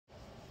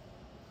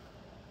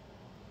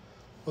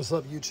What's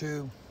up,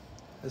 YouTube?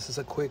 This is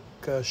a quick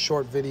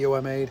short video I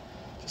made,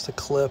 just a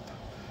clip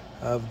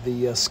of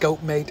the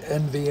ScopeMate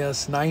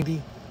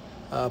nvs90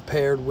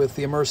 paired with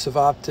the Immersive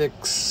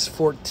Optics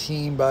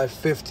 14 by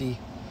 50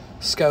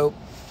 scope,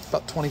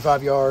 about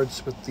 25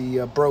 yards, with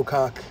the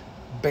Brocock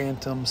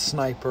bantam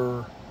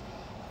sniper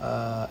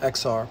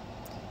XR.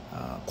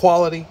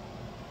 Quality,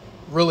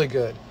 really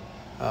good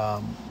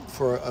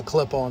for a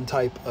clip-on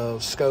type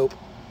of scope.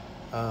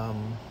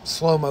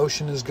 Slow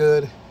motion is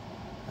good.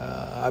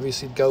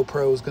 Obviously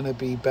GoPro is going to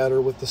be better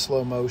with the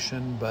slow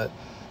motion, but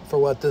for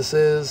what this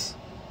is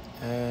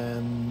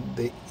and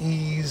the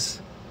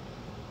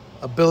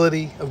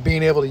ability of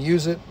being able to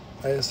use it,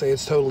 I say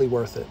it's totally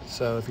worth it.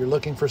 So if you're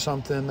looking for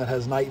something that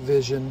has night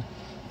vision,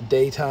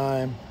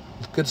 daytime,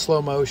 good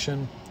slow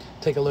motion,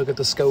 take a look at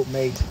the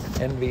ScopeMate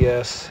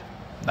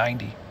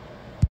nvs90.